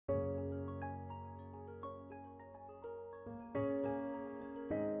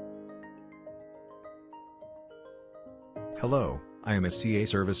Hello, I am a CA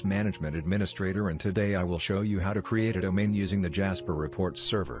Service Management Administrator and today I will show you how to create a domain using the JasperReports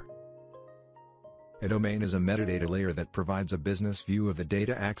server. A domain is a metadata layer that provides a business view of the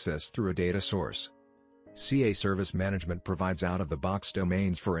data accessed through a data source. CA Service Management provides out-of-the-box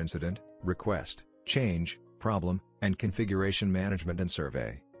domains for incident, request, change, problem, and configuration management and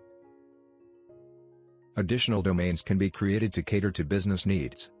survey. Additional domains can be created to cater to business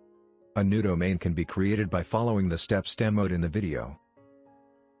needs. A new domain can be created by following the steps demoed in the video.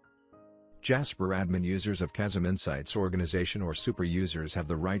 Jasper admin users of CABI Insights organization or super users have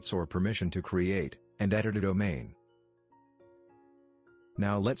the rights or permission to create and edit a domain.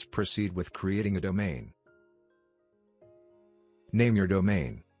 Now let's proceed with creating a domain. Name your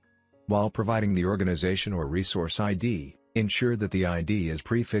domain. While providing the organization or resource ID, ensure that the ID is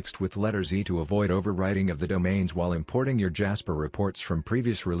prefixed with letters E to avoid overwriting of the domains while importing your Jasper reports from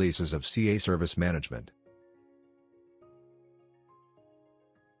previous releases of CA Service Management.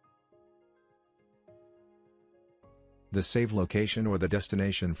 The save location or the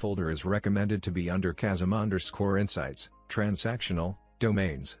destination folder is recommended to be under CABI_Insights, transactional,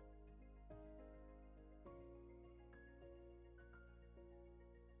 domains.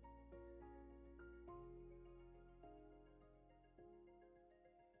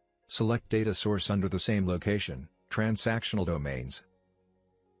 Select data source under the same location, transactional domains.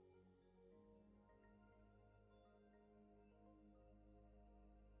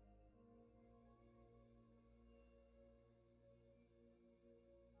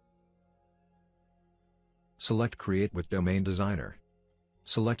 Select Create with Domain Designer.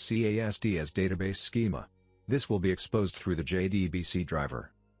 Select CASD as database schema. This will be exposed through the JDBC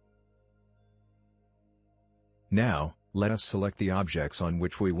driver. Now, let us select the objects on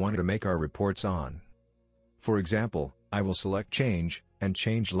which we want to make our reports on. For example, I will select Change, and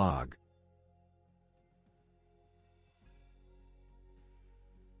Change Log.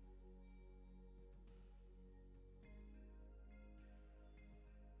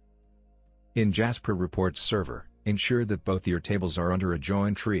 In JasperReports server, ensure that both your tables are under a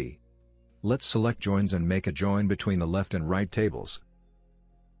join tree. Let's select Joins and make a join between the left and right tables.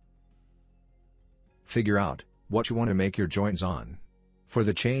 Figure out what you want to make your joins on. For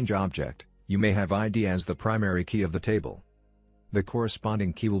the change object, you may have ID as the primary key of the table. The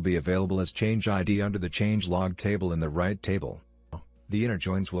corresponding key will be available as change ID under the change log table in the right table. The inner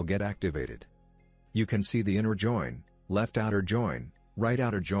joins will get activated. You can see the inner join, left outer join, right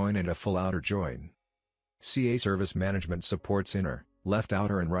outer join and a full outer join. CA Service Management supports inner, left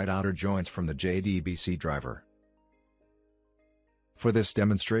outer and right outer joins from the JDBC driver. For this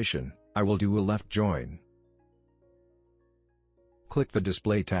demonstration, I will do a left join. Click the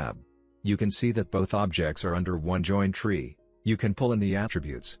Display tab. You can see that both objects are under one join tree. You can pull in the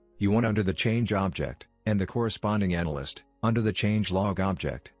attributes you want under the change object, and the corresponding analyst under the change log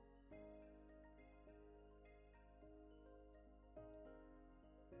object.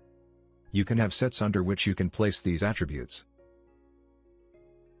 You can have sets under which you can place these attributes.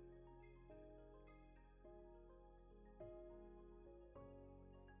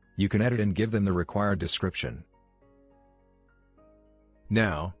 You can edit and give them the required description.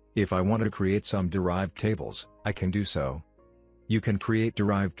 Now, if I want to create some derived tables, I can do so. You can create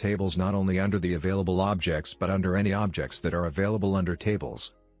derived tables not only under the available objects but under any objects that are available under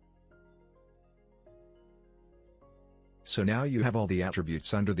tables. So now you have all the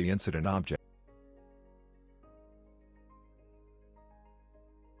attributes under the incident object.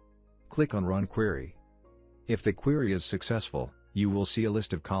 Click on Run Query. If the query is successful, you will see a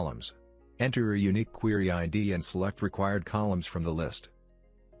list of columns. Enter a unique query ID and select required columns from the list.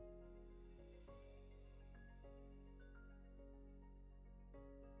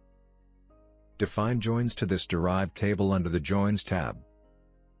 Define joins to this derived table under the Joins tab.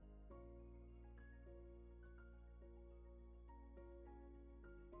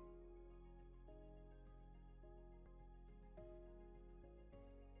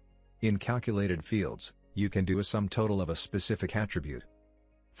 In calculated fields, you can do a sum total of a specific attribute.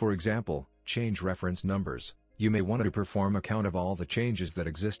 For example, change reference numbers. You may want to perform a count of all the changes that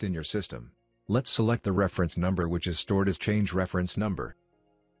exist in your system. Let's select the reference number which is stored as change reference number.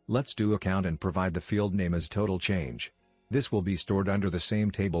 Let's do a count and provide the field name as total change. This will be stored under the same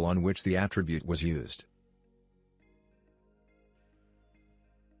table on which the attribute was used.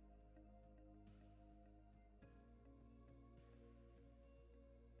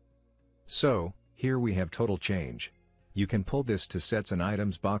 So, here we have total change. You can pull this to Sets and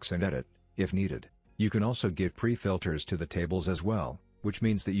Items box and edit, if needed. You can also give pre-filters to the tables as well, which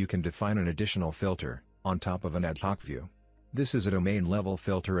means that you can define an additional filter on top of an ad hoc view. This is a domain level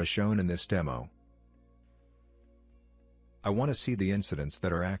filter as shown in this demo. I want to see the incidents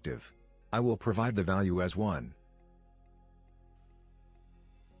that are active. I will provide the value as 1.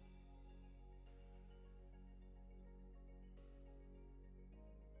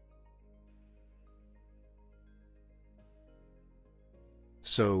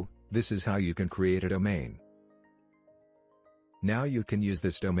 So, this is how you can create a domain. Now you can use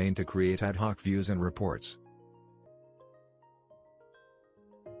this domain to create ad hoc views and reports.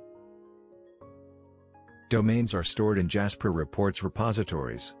 Domains are stored in JasperReports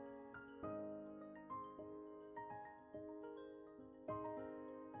repositories.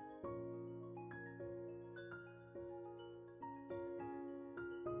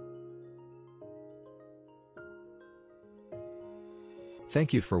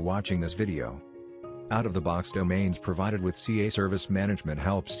 Thank you for watching this video. Out-of-the-box domains provided with CA Service Management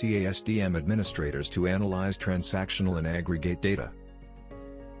helps CA SDM administrators to analyze transactional and aggregate data.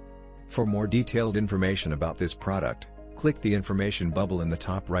 For more detailed information about this product, click the information bubble in the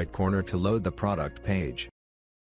top right corner to load the product page.